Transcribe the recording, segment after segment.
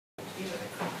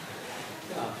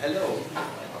Hello,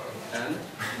 and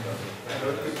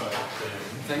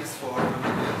thanks for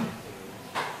coming here.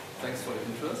 Thanks for your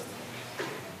interest.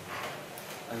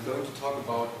 I'm going to talk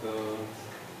about the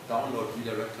download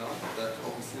redirector that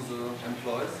OpenSUSE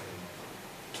employs.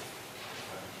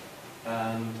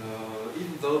 And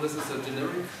even though this is a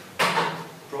generic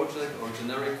project or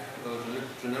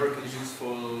generically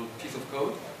useful piece of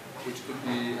code, which could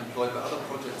be employed by other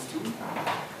projects too,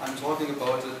 I'm talking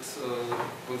about it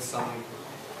with some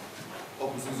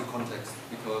OpenSUSE context,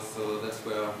 because that's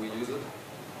where we use it.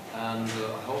 And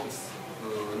I hope it's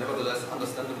nevertheless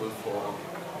understandable for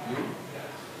you.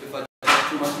 If I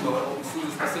talk too much about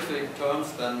OpenSUSE specific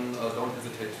terms, then don't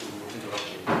hesitate to interrupt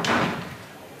me.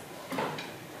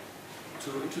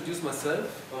 To introduce myself,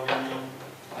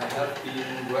 I have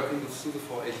been working with SUSE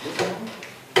for 8 years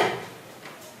now,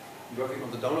 working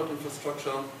on the download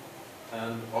infrastructure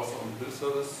and also on the build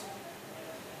service.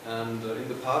 And in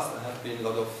the past, I have been doing a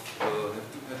lot of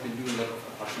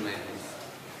Apache maintenance.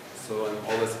 So I'm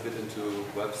always a bit into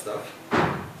web stuff.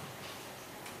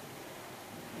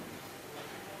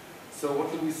 So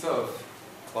what do we serve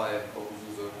by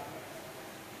OpenSUSE?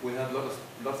 We have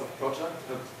lots of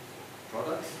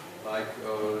products like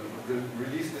the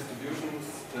release distributions,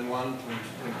 10.1, 10.2,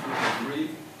 10.3.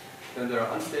 Then there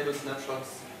are unstable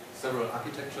snapshots, several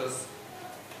architectures.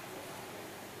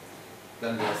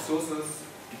 Then there are sources,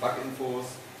 bug infos,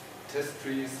 test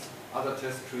trees, other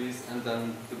test trees, and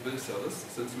then the build service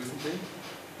since recently,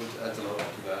 which adds a lot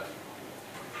to that.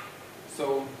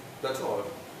 So that's all.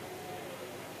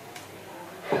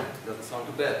 Doesn't sound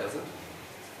too bad, does it?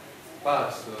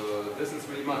 But this is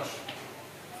really much.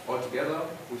 Altogether,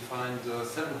 we find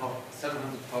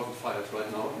 700,000 files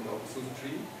right now in the OpenSUSE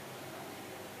tree.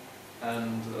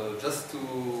 And just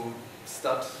to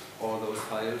stud all those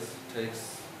files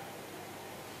takes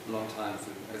a long time,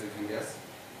 as you can guess.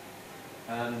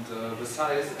 And the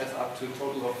size adds up to a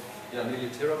total of nearly a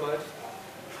terabyte.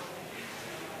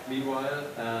 Meanwhile,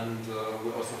 and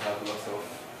we also have lots of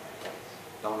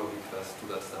download requests to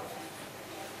that stuff.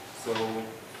 So,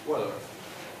 well,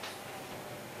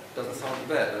 doesn't sound too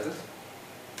bad, does it?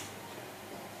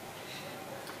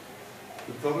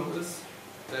 The problem is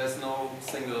there's no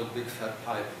single big fat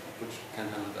pipe which can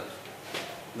handle that.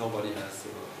 Nobody has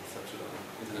such an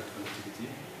internet connectivity.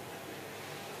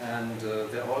 And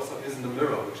there also isn't a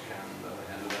mirror which can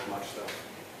handle that much stuff.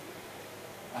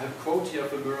 I have a quote here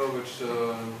of a mirror which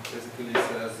basically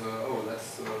says, oh,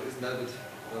 isn't that a bit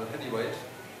heavyweight?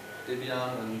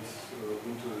 Debian and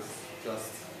Ubuntu is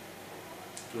just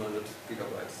 200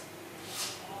 gigabytes.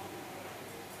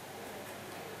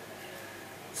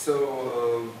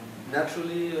 So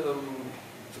naturally, the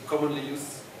commonly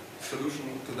used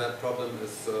solution to that problem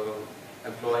is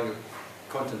employing a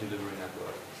content delivery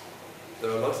network. There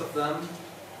are lots of them,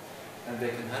 and they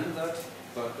can handle that,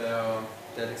 but they are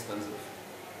that expensive.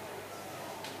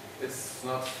 It's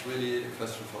not really a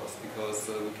question for us, because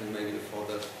we can maybe afford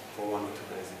that for 1 or 2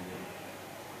 days a year.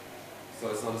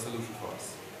 So it's not a solution for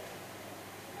us.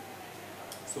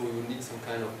 So we will need some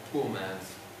kind of poor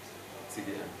man's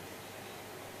CDN.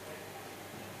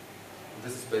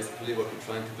 This is basically what we're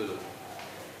trying to build.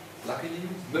 Luckily,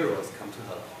 mirrors come to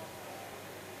help.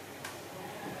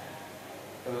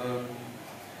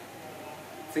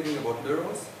 Thinking about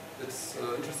mirrors, it's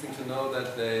interesting to know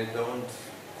that they don't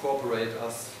cooperate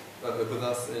with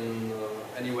us in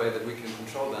any way that we can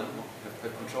control them,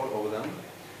 have control over them,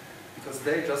 because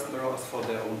they just mirror us for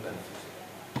their own benefit.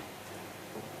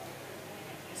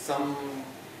 Some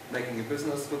making a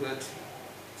business with it,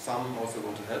 some also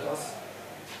want to help us,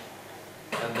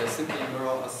 and they simply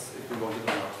mirror us if we want it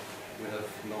or not. We have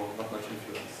not much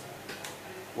influence.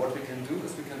 What we can do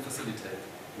is we can facilitate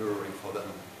mirroring for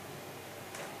them,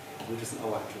 which is in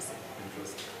our interest.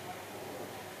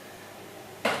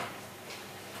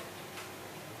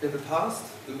 In the past,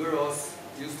 the mirrors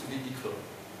used to be equal,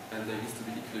 and they used to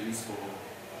be equally useful,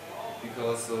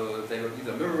 because they were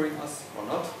either mirroring us or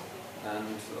not,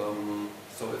 and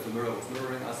so if the mirror was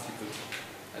mirroring us, you could,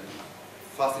 and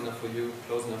fast enough for you,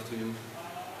 close enough to you,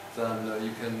 then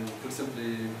you could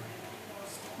simply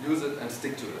use it and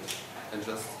stick to it, and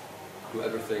just do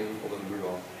everything over the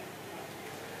mirror.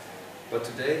 But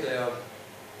today they are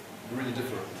really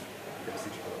different against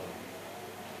each other,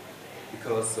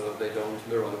 because they don't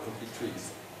mirror the complete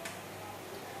trees.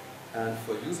 And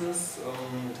for users,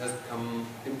 it has become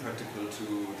impractical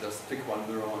to just pick one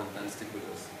mirror and then stick with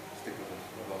it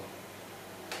forever.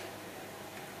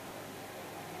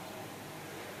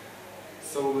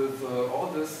 So with all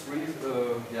these trees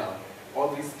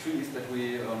that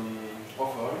we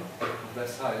offer of that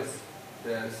size,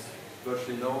 there's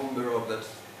virtually no mirror that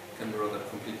can mirror that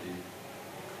completely.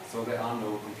 So there are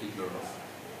no complete mirrors.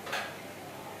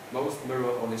 Most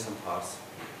mirror only some parts.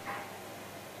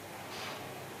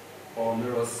 Or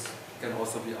mirrors can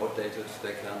also be outdated.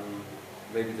 They can,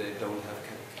 maybe they don't have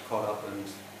caught up and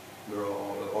mirror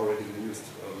already used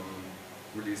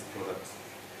released products.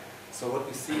 So what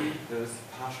we see is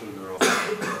partial mirrors.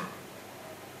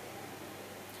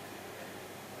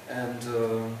 And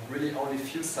really only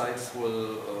few sites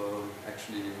will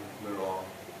actually mirror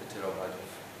a terabyte of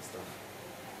stuff.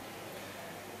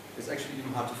 It's actually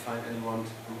even hard to find anyone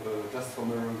just for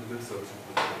mirroring the build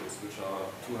services, which are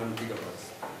 200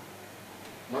 gigabytes.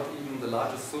 Not even the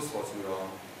largest SourceForge mirror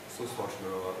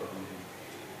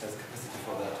has capacity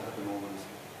for that at the moment.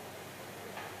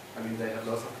 I mean, they have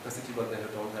lots of capacity, but they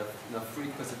don't have enough free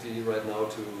capacity right now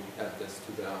to add this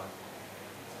to their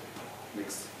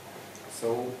mix.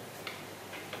 So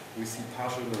we see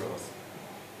partial mirrors.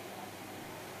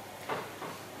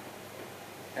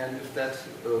 And if that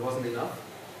wasn't enough,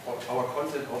 our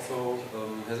content also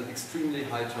has an extremely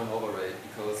high turnover rate,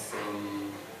 because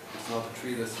it's not a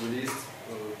tree that's released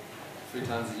 3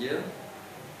 times a year,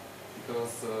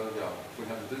 because yeah, we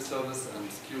have a build service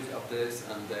and security updates,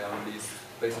 and they are released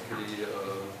basically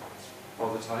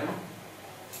all the time.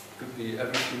 Could be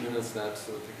every few minutes that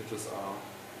packages are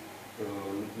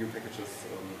new packages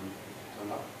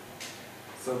turn up.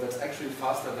 So that's actually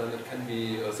faster than it can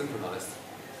be synchronized,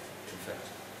 in fact,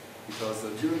 because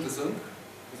during the sync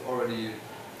is already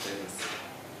famous.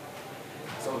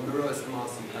 So a mirror is immer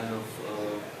some kind of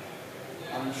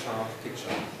unsharp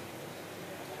picture.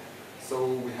 So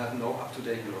we have no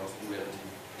up-to-date mirrors in reality,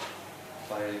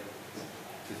 by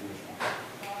definition.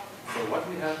 So what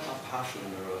we have are partial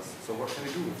mirrors. So what can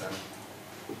we do with them?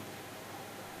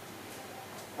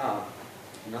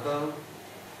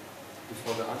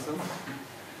 Before the answer,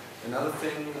 another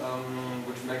thing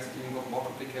which makes it even more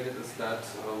complicated is that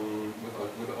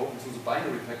with the OpenSUSE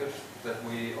binary package that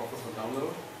we offer for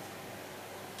download,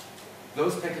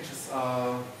 those packages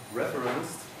are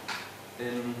referenced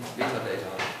in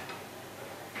metadata.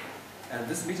 And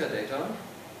this metadata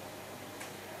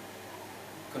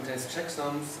contains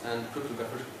checksums and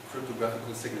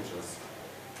cryptographical signatures.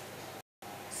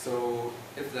 So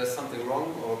if there's something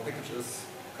wrong, or packages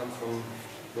come from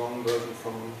wrong version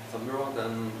from some mirror,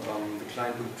 then the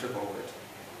client will trip over it.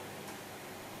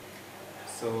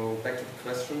 So back to the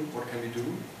question, what can we do?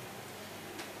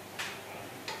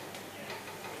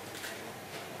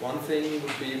 One thing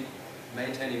would be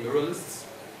maintaining mirror lists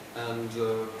and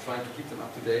trying to keep them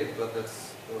up to date, but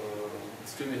that's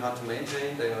extremely hard to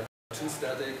maintain. They are too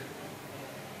static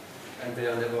and they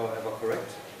are never ever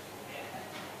correct.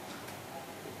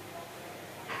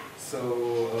 So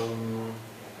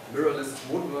mirror lists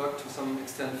would work to some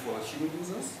extent for human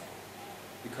users,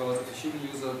 because if a human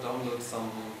user downloads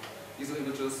some ISO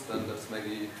images, then that's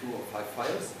maybe 2 or 5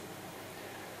 files.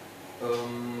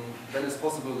 Then it's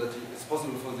possible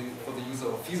for the user,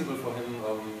 or feasible for him,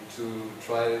 to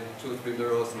try 2 or 3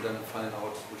 mirrors and then find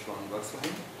out which one works for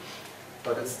him.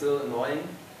 But it's still annoying.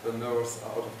 The mirrors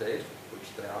are out of date,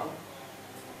 which they are.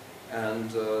 And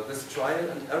this trial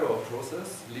and error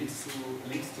process leads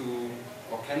to,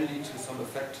 or can lead to some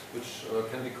effect which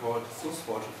can be called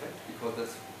SourceForge effect, because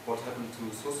that's what happened to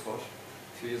SourceForge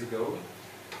a few years ago.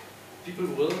 People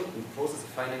will, in the process of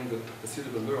finding the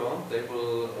suitable mirror, they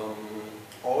will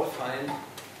all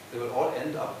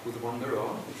end up with one mirror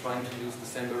and trying to use the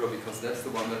same mirror, because that's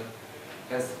the one that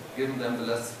has given them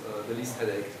the least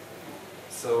headache.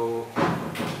 So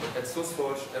at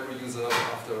SourceForge, every user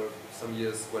after some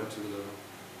years went to the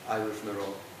Irish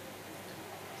mirror.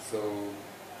 So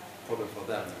problem for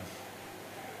them.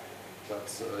 But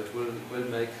it will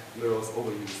make mirrors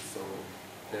overused, so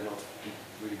they're not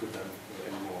really good then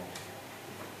anymore.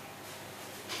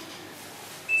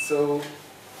 So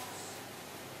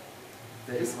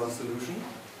there is one solution,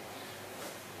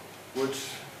 which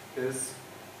is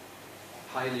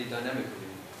highly dynamically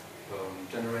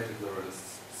generated mirror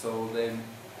lists. So they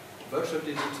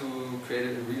virtually need to create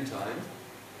it in real time.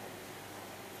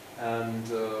 And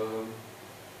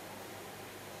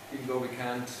even though we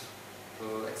can't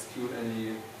execute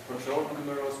any control on the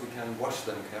mirrors, we can watch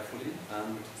them carefully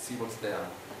and see what's there.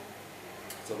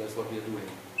 So that's what we are doing.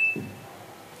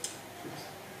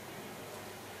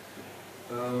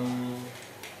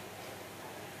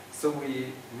 So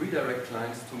we redirect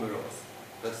clients to mirrors.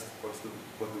 That's what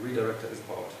the redirector is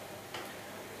about.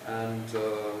 And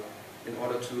in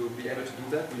order to be able to do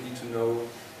that, we need to know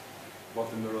what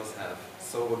the mirrors have.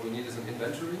 So what we need is an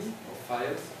inventory of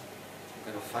files, a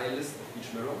kind of file list of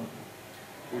each mirror,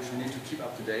 which we need to keep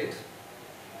up to date,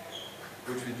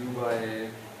 which we do by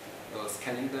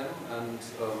scanning them and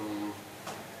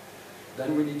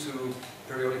Then we need to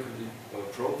periodically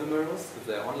probe the mirrors if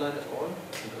they are online at all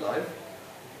and alive.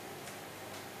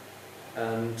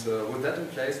 And with that in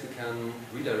place, we can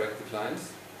redirect the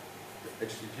clients, the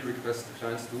HTTP requests the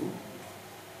clients do,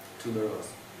 to mirrors.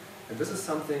 And this is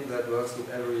something that works with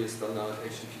every standard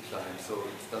HTTP client, so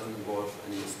it doesn't involve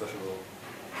any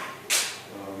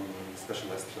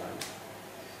specialized client.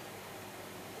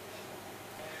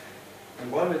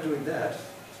 And while we're doing that,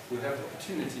 we have the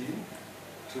opportunity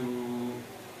to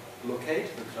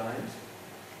locate the client,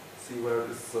 see where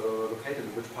it is located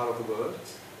in which part of the world,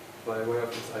 by way of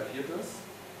its IP address.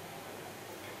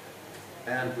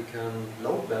 And we can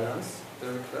load balance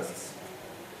the requests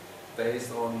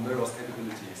based on mirrors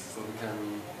capabilities. So we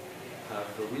can have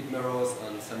read mirrors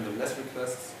and send them less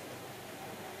requests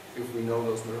if we know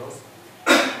those mirrors.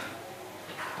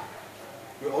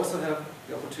 We also have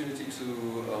the opportunity to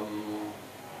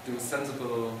do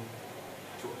sensible,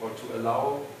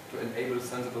 to enable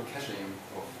sensible caching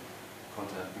of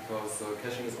content, because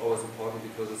caching is always important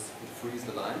because it frees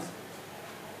the lines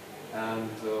and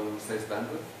saves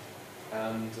bandwidth.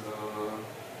 And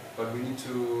but we need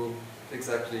to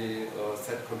exactly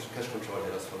set cache control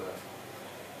headers for that.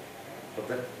 But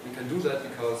that we can do that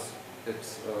because it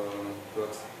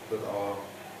works with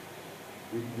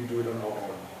we do it on our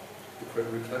own. The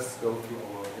requests go through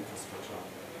our infrastructure.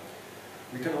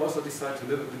 We can also decide to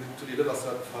deliver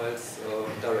certain files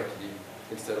directly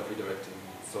instead of redirecting.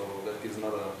 So that gives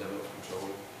another level of control.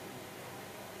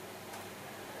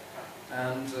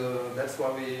 And that's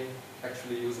why we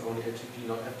actually use only HTTP,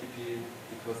 not FTP,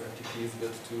 because FTP is a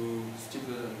bit too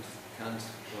stupid and can't,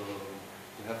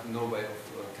 you have no way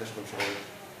of cache control.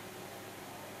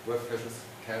 Web caches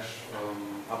cache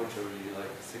arbitrarily,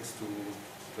 like 6 to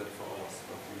 24 hours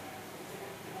roughly.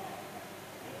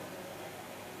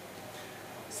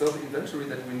 So the inventory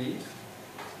that we need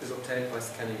is obtained by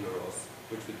scanning mirrors,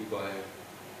 which we do by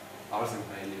parsing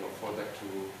mainly, or fall back to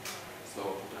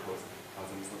slow protocols.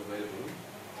 Parsing is not available.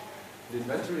 The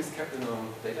inventory is kept in a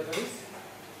database,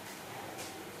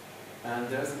 and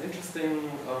there's an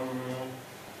interesting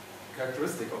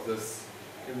characteristic of this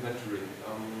inventory.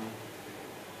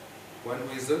 When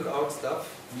we sync out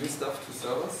stuff, new stuff to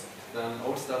servers, then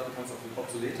old stuff becomes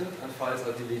obsoleted and files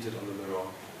are deleted on the mirror.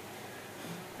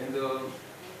 In the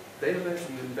database,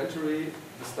 in the inventory,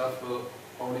 the stuff will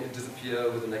only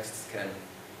disappear with the next scan,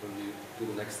 when we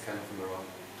do the next scan of the mirror.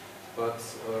 But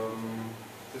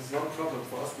this is not a problem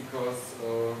for us because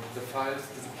the files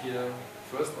disappear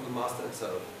first on the master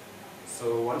itself.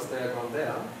 So once they are gone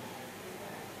there,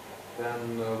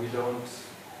 then we don't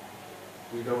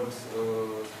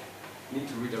need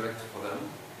to redirect for them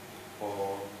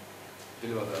or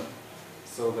deliver them.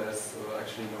 So there's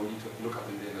actually no need to look up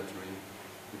in the inventory.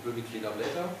 It will be cleaned up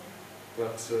later,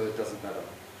 but it doesn't matter.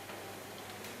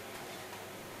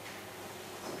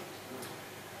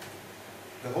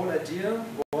 The whole idea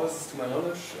was, to my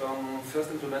knowledge,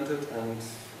 first implemented and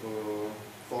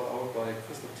thought out by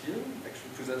Christoph Thiel,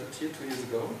 actually presented here 2 years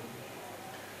ago.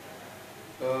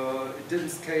 It didn't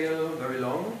scale very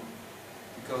long,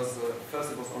 because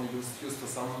first it was only used for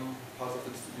some parts of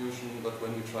the distribution, but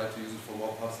when we tried to use it for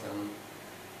more parts, then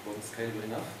it wasn't scalable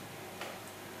enough.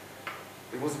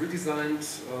 It was redesigned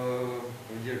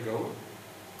a year ago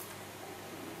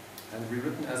and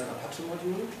rewritten as an Apache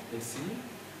module in C,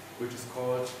 which is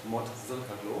called mod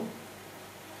Zircalo.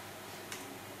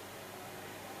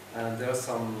 And there are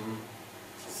some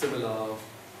similar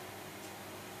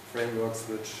frameworks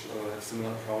which have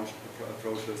similar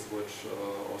approaches which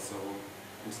also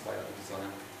inspire the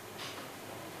design.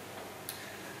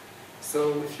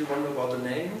 So if you wonder about the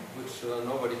name, which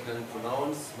nobody can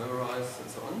pronounce, memorize, and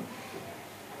so on,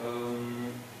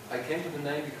 I came to the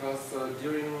name because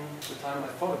during the time I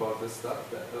thought about this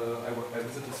stuff, I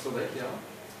visited Slovakia,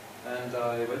 and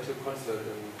I went to a concert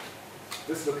in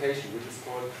this location, which is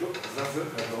called Klub za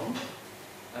Zrcadlom.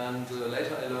 And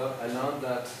later I learned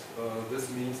that this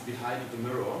means behind the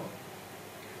mirror.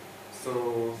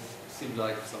 So it seemed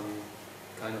like some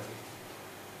kind of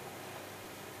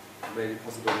very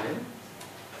possible name.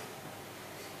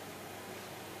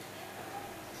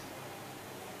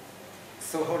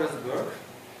 So how does it work?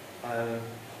 I'll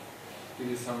give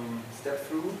you some step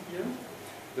through here.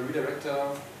 The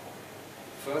redirector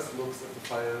first looks if the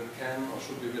file can or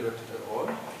should be redirected at all.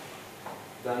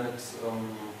 Then it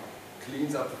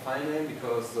cleans up the file name,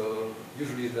 because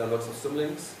usually there are lots of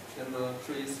symlinks in the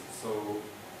trees, so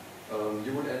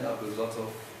you would end up with lots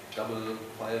of double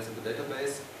files in the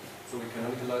database. So we can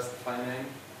utilize the file name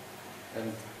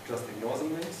and just ignore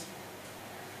symlinks.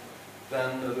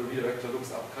 Then the redirector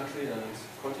looks up country and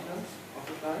continent of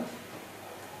the client.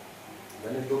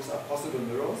 Then it looks up possible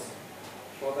mirrors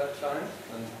for that client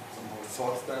and somehow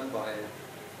sorts them by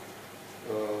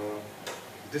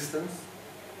distance.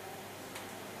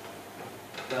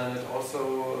 Then it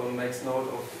also makes note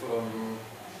of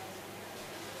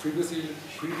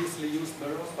previously used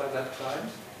mirrors by that client.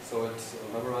 So it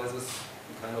memorizes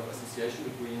a kind of association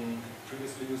between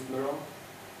previously used mirror.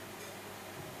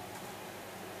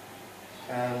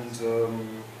 And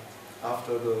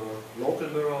after the local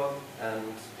mirror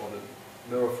or the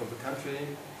mirror from the country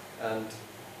and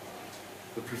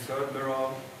the preferred mirror,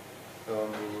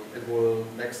 it will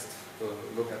next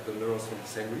look at the mirrors from the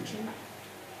same region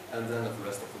and then at the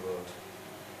rest of the world.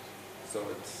 So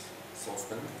it's sorts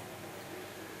them.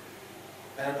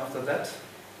 And after that,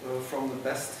 from the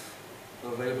best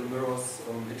available mirrors,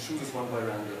 it chooses one by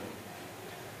random.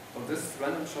 This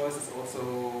random choice is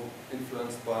also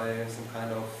influenced by some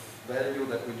kind of value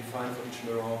that we define for each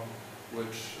mirror,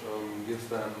 which gives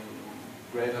them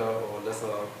greater or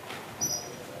lesser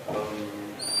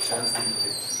chance to be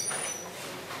picked.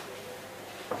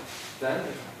 Then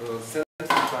it sends the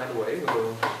client away with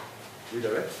a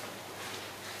redirect,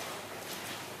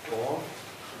 or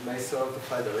it may serve the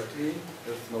file directly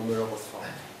if no mirror was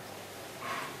found.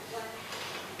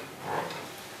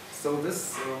 So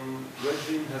this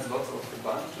regime has lots of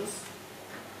advantages.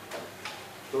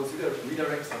 Those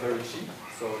redirects are very cheap,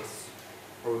 so it's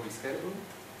probably scalable.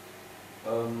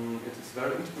 It is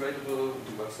very integratable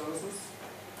into web services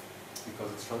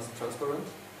because it's transparent.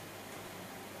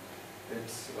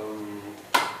 It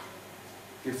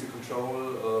gives you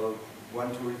control when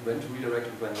to redirect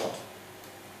and when not.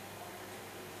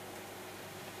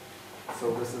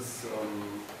 So this is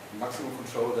maximum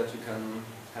control that you can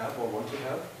have or want to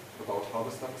have about how the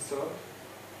stuff is served.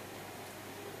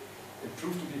 It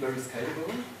proved to be very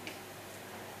scalable.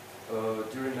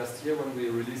 During last year when we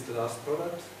released the last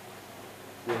product,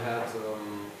 we had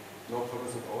no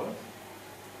problems at all.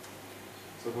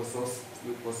 So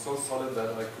it was so solid that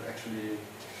I could actually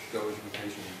go into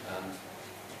vacation and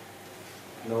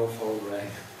no phone rang.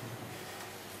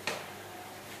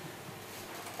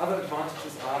 Other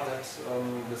advantages are that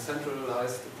the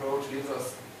centralized approach gives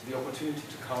us the opportunity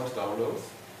to count downloads.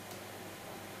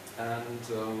 And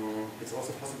it's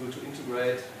also possible to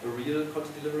integrate a real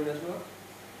content delivery network,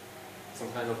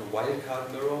 some kind of a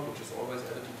wildcard mirror, which is always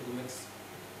added into the mix,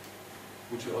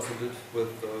 which we also did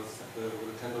with the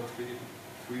 10.3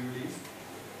 release.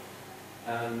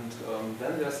 And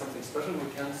then there's something special. We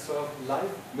can serve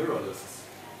live mirror lists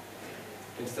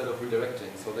instead of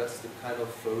redirecting. So that's the kind of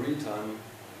real-time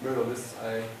mirror lists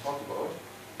I talked about.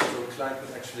 So the client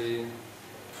could actually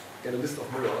get a list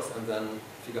of mirrors and then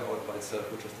figure out by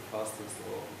itself which is the fastest.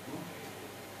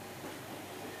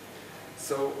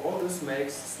 So all this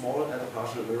makes small and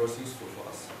partial mirrors useful for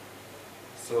us.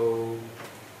 So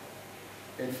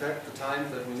in fact, the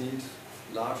times that we need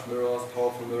large mirrors,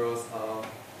 powerful mirrors are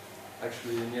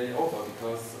actually nearly over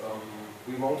because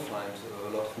we won't find a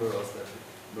lot of mirrors that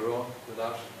mirror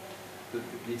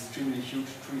the extremely huge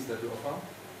trees that we offer.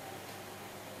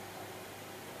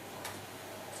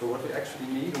 So what we actually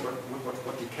need and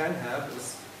what we can have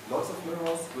is lots of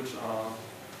mirrors which are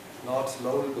not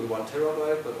loaded with 1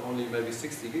 terabyte, but only maybe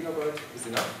 60 gigabyte is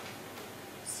enough.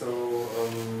 So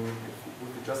if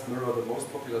we just mirror the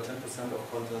most popular 10% of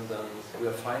content, then we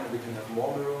are fine. We can have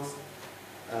more mirrors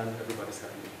and everybody's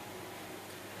happy.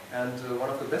 And one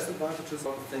of the best advantages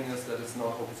of the thing is that it's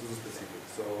not OpenSUSE specific.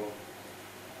 So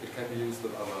it can be used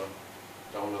with other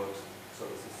download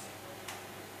services.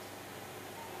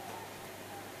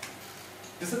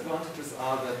 Disadvantages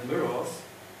are that mirrors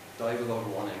die without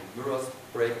warning. Mirrors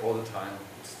break all the time.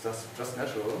 It's just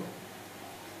natural.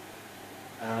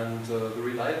 And the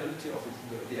reliability of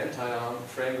the entire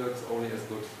framework is only as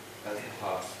good as the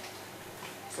past.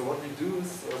 So what we do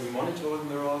is we monitor the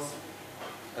mirrors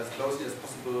as closely as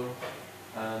possible,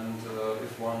 and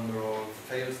if one mirror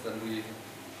fails, then we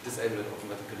disable it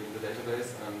automatically in the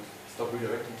database and stop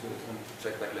redirecting to it and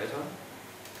check back later.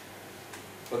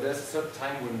 But there's a certain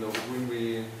time window between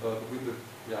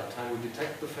the time we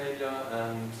detect the failure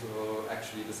and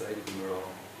actually disable the mirror,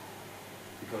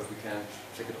 because we can't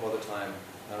check it all the time.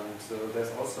 And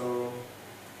there's also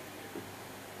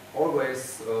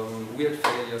always weird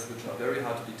failures which are very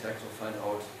hard to detect or find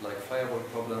out, like firewall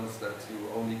problems that you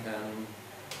only can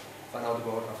find out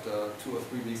about after 2 or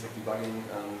 3 weeks of debugging,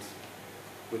 and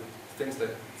with things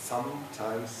that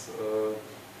sometimes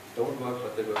don't work,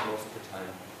 but they work most of the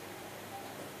time.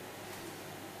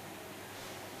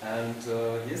 And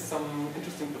here's some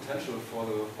interesting potential for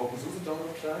the OpenSUSE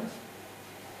download client,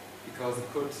 because it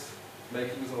could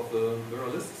make use of the mirror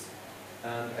lists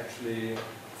and actually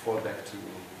fall back to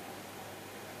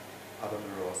other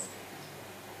mirrors.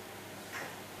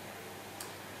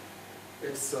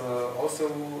 It's also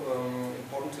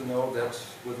important to know that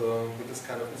with this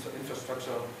kind of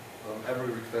infrastructure,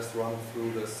 every request runs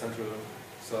through the central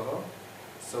server.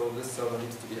 So this server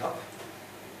needs to be up,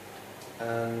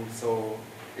 and so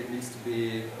it needs to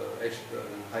be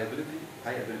high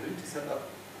availability setup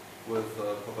with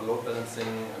proper load balancing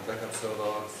and backup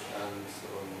servers, and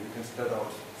you can spread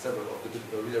out several of the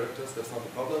redirectors. That's not the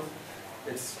problem.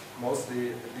 It's mostly,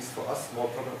 at least for us, more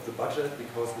problem of the budget,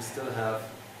 because we still have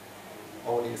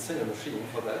only a single machine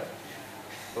for that.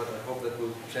 But I hope that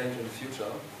will change in the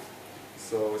future.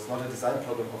 So it's not a design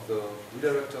problem of the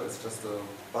redirector, it's just a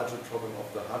budget problem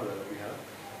of the hardware that we have.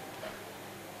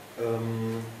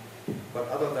 But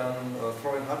other than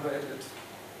throwing hardware at it,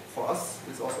 for us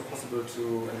it's also possible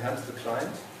to enhance the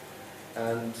client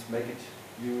and make it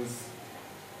use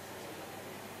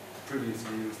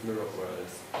previously used mirror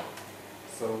URLs.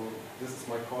 So this is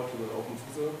my call to the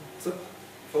OpenSUSE ZIP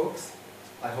folks.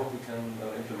 I hope we can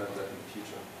implement that in the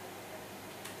future.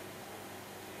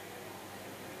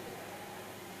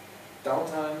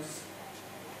 Downtimes,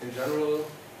 in general,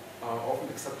 are often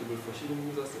acceptable for human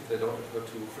users if they don't occur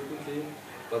too frequently,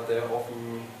 but they are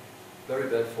often very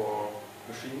bad for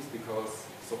machines because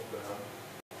software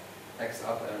acts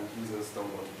up and users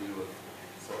don't want to deal with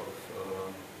sort of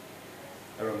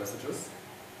error messages.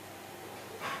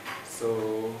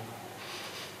 So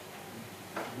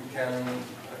we can,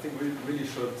 I think we really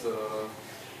should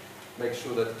make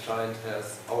sure that the client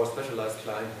has, our specialized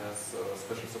client has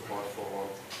special support for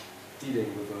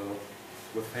dealing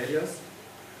with failures.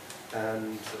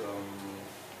 And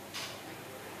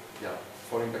yeah,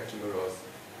 falling back to mirrors.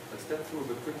 I'll step through a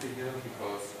bit quickly here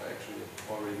because I actually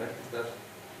already mentioned that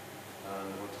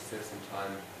and I want to save some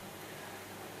time.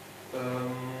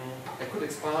 I could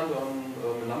expand on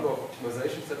a number of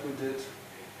optimizations that we did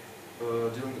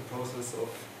during the process of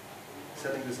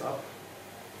setting this up.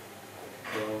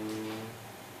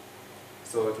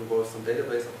 So it involves some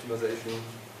database optimization.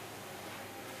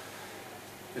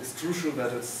 It's crucial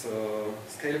that it's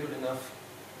scalable enough,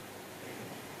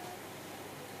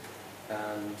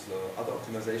 and other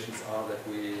optimizations are that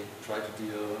we try to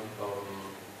deal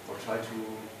or try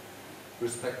to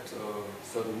respect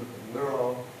certain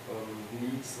mirror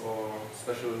needs or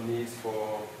special needs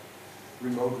for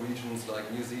remote regions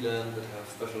like New Zealand that have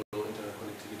special internet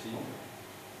connectivity.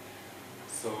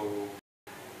 So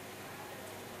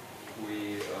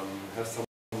we have some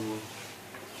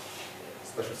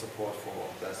special support for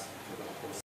those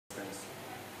things.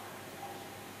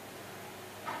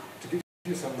 To give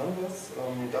you some numbers,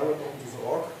 direct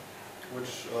OpenSUSE.org,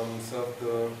 which served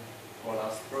our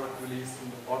last product release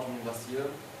in the autumn last year,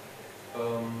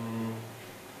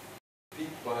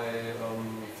 peaked by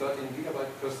 13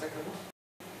 gigabytes per second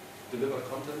delivered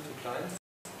content to clients,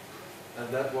 and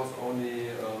that was only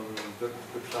the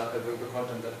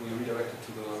content that we redirected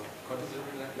to the content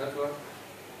delivery network.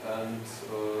 And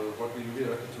what we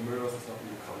redirected to mirrors is not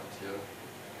really counted here.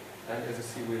 And as you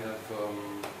see, we have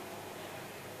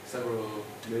several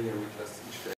million requests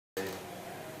each day.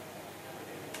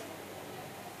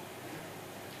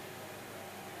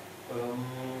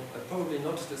 I'll probably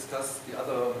not discuss the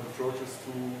other approaches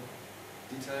to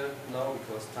detail now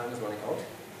because time is running out.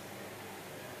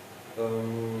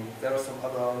 There are some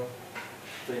other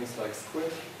things like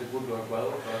Squid. It would work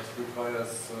well, but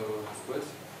requires Squid,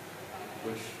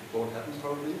 which won't happen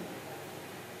probably.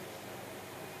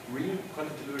 Real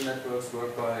content delivery networks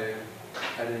work by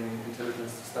adding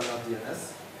intelligence to standard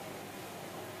DNS.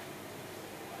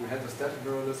 We had the static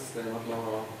mirror lists, they're not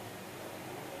longer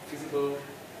feasible.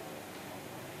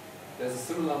 There's a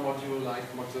similar module like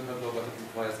Mozilla Handler, but it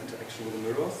requires interaction with the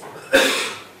mirrors.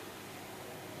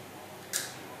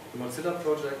 The Mozilla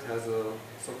project has a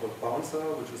so-called bouncer,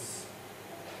 which is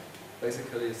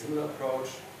basically a similar approach.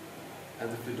 And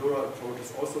the Fedora approach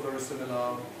is also very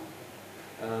similar,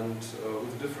 and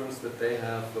with the difference that they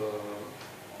have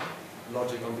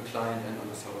logic on the client and on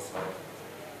the server side.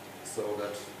 So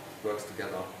that works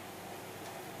together.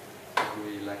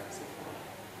 We like it so far.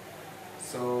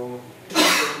 So the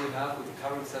issues that we have with the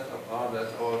current setup are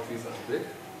that our trees are too big,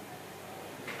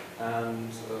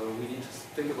 and we need to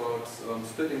think about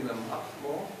splitting them up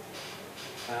more,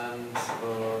 and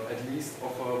at least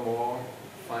offer more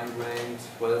fine-grained,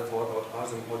 well-thought-out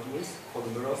RSIM modules for the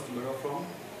mirrors to mirror from,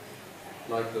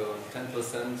 like the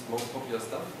 10% most popular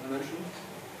stuff I mentioned.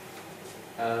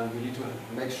 And we need to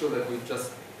make sure that we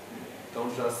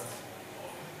don't just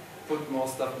put more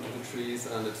stuff into the trees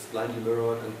and it's blindly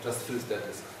mirrored and just fills that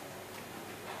disk.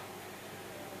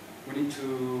 We need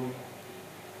to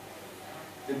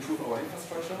improve our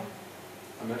infrastructure.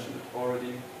 I mentioned it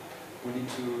already. We need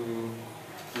to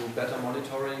do better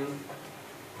monitoring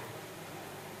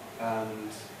and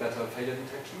better failure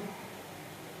detection.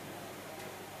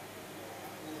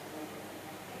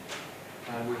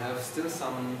 And we have still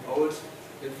some old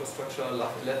infrastructure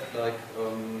left, like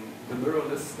the mirror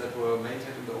lists that were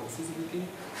maintained in the OpenSUSE wiki,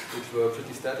 which were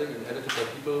pretty static and edited by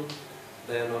people.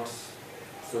 They are not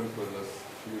synced with this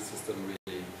new system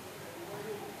really.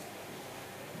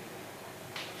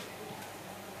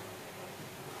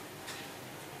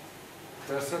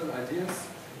 There are certain ideas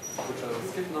which I will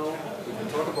skip now. We can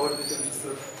talk about it if you're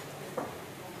interested.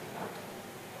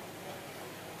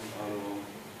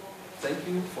 Thank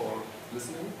you for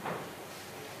listening.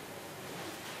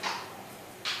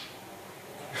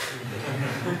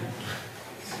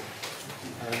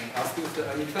 And ask you if there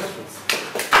are any questions.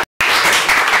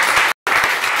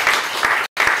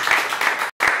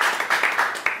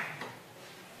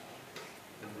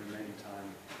 In the remaining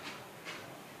time.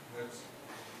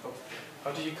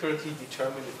 How do you currently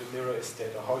determine if a mirror is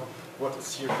dead, or what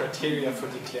is your criteria for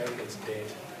declaring it's dead?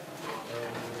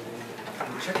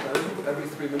 We check value every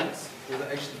 3 minutes with an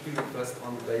HTTP request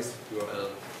on the base URL.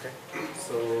 Okay.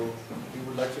 So we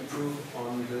would like to improve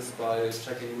on this by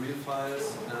checking real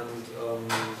files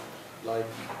and like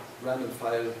random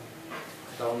file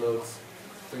downloads,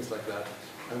 things like that.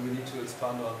 And we need to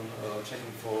expand on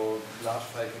checking for large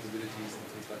file capabilities and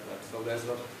things like that. So there's a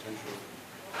lot of potential.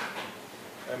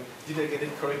 Did I get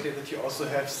it correctly that you also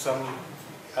have some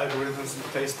algorithms in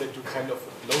place that do kind of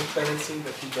load balancing,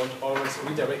 that you don't always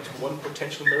redirect to one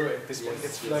potential mirror and this one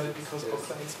gets flooded because our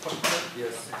client's partner?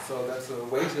 Yes, so that's a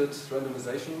weighted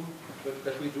randomization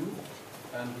that we do,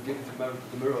 and we give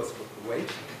the mirrors a weight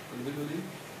individually,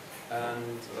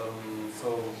 and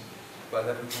so by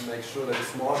that we can make sure that a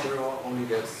small mirror only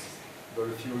gets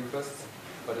very few requests,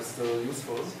 but it's still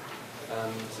useful,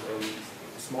 and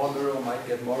a small mirror might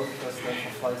get more requests than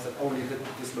for files that only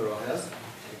this mirror has.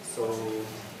 So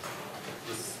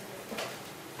this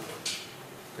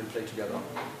can play together.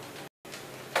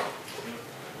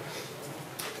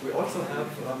 We also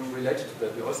have, related to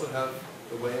that, we also have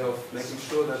a way of making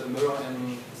sure that a mirror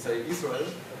in, say, Israel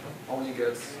only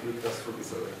gets requests from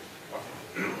Israel.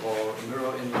 Or a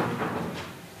mirror in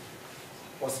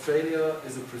Australia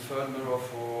is a preferred mirror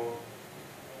for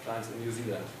clients in New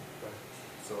Zealand.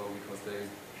 So because they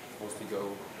mostly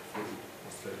go through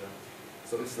Australia.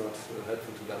 So it's not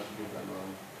helpful to them to do them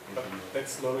around. But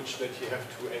that's knowledge that you have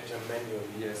to enter manually.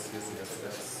 Yes.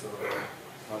 That's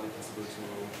hardly possible to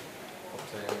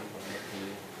obtain.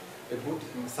 It would.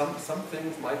 Some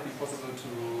things might be possible to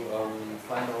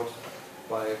find out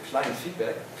by client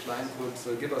feedback. Client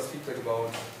could give us feedback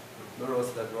about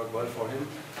mirrors that work well for him.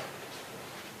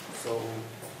 So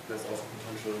there's also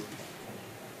potential.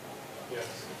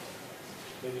 Yes.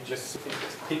 Maybe just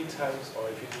ping times, or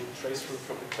if you do trace route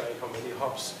from the client, how many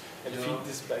hops, and feed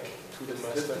this back to the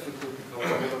master. It's difficult because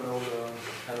I don't know the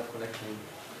kind of connection.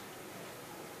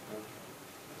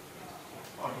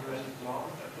 Are there any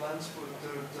plans for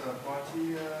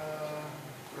third-party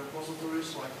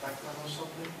repositories like Pacman or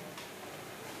something?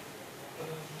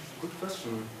 Good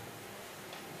question.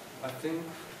 I think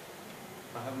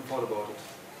I haven't thought about it.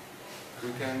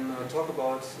 We can talk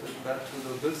about that to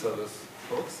the build service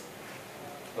folks.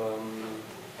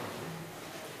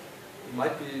 It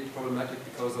might be problematic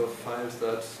because of files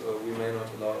that we may not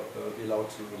be allowed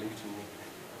to link to,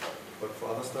 but for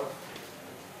other stuff.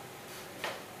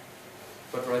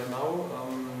 But right now,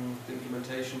 the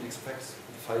implementation expects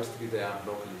the files to be there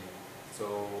locally.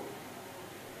 So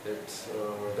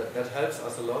that helps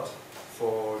us a lot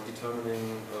for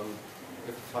determining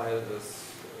if the file is,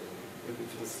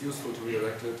 if it's useful to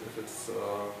redirect it, if it's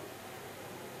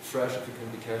fresh, if it can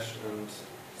be cached, and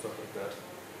stuff like that.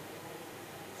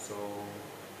 So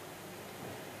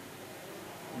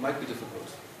it might be difficult.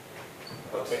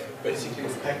 But basically,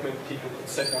 with Pacman, people could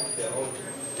set up their own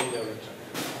data register.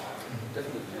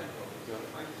 Definitely. Yeah.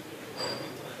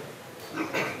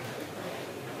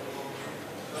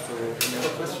 So, any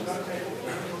other questions?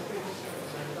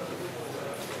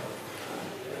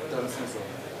 Doesn't seem so.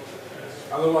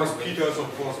 Otherwise, Peter is of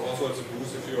course also at the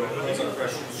booth. If you have other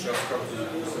questions, just come to the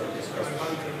booth and discuss.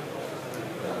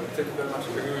 Thank you very much.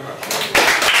 Thank you very much.